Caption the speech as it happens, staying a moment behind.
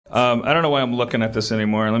I don't know why I'm looking at this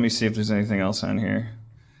anymore. Let me see if there's anything else on here.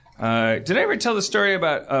 Did I ever tell the story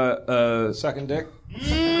about sucking dick?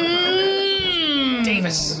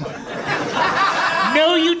 Davis.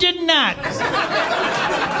 No, you did not.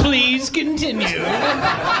 Please continue.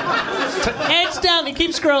 Heads down and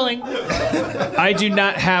keep scrolling. I do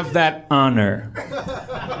not have that honor.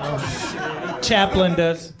 Chaplin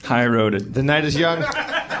does. High roaded. The night is young.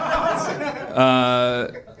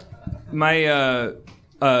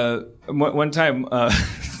 One time, I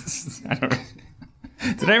don't know.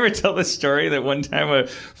 Did I ever tell this story that one time a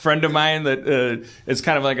friend of mine that is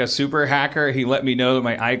kind of like a super hacker, he let me know that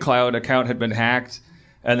my iCloud account had been hacked,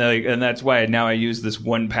 and that's why now I use this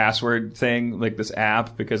 1Password thing, like this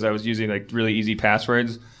app, because I was using like really easy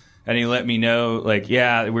passwords, and he let me know like,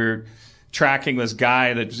 yeah, we're tracking this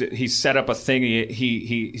guy that he set up a thing,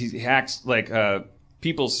 he hacks like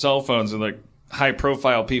people's cell phones and like high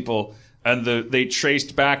profile people. And they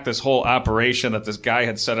traced back this whole operation that this guy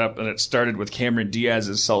had set up, and it started with Cameron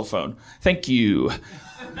Diaz's cell phone. Thank you.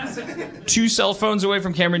 2 cell phones away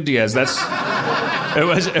from Cameron Diaz.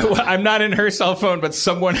 I'm not in her cell phone, but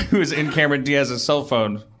someone who is in Cameron Diaz's cell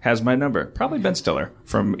phone has my number. Probably Ben Stiller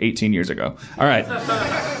from 18 years ago. All right.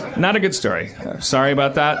 Not a good story. Sorry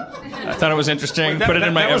about that. I thought it was interesting. Put it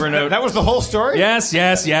in my Evernote. That was the whole story? Yes.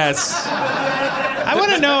 I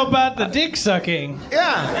want to know about the dick sucking.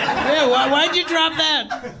 Yeah. Why'd you drop that?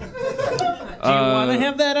 Do you want to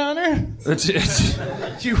have that honor?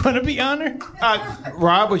 Do you want to be honored?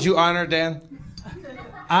 Rob, would you honor Dan?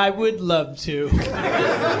 I would love to.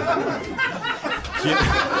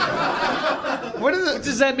 What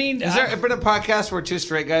does that mean? Has there been a podcast where 2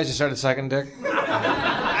 straight guys just started sucking dick?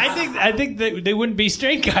 I think that they wouldn't be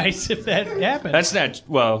straight guys if that happened. That's not...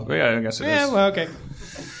 Well, yeah, I guess it is. Yeah, well, okay.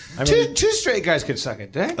 I mean, two straight guys could suck a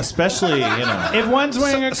dick, especially if one's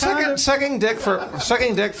wearing a condom. Sucking dick for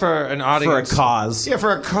an audience, for a cause. Yeah,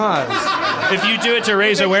 for a cause. If you do it to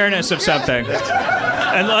raise awareness of something,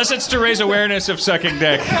 unless it's to raise awareness of sucking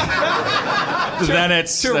dick, then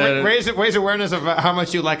it's to raise awareness of how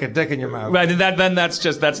much you like a dick in your mouth. Then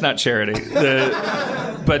that's not charity.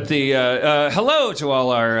 But hello to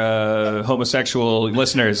all our homosexual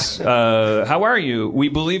listeners. How are you? We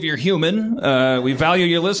believe you're human. We value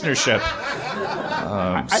your listenership.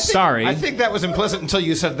 Sorry. I think that was implicit until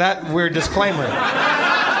you said that weird disclaimer.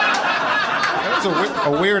 That was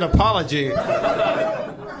a weird apology.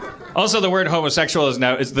 Also, the word homosexual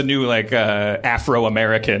is the new like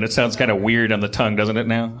Afro-American. It sounds kind of weird on the tongue, doesn't it?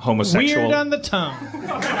 Now, homosexual. Weird on the tongue.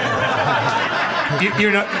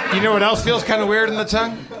 You know what else feels kind of weird in the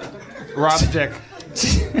tongue? Rob's dick.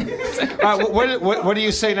 What do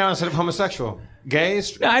you say now instead of homosexual? Gay?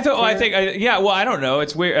 I don't know.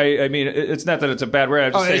 It's weird. I mean, it's not that it's a bad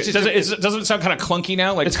word. Doesn't it sound kind of clunky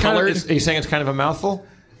now? Like colored? Are you saying it's kind of a mouthful?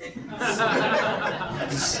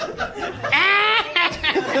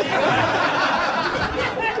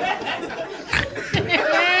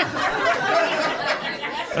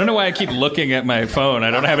 I don't know why I keep looking at my phone. I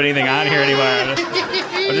don't have anything on here anymore.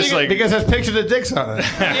 I'm just like... Because there's pictures of dicks on it.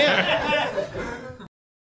 Yeah.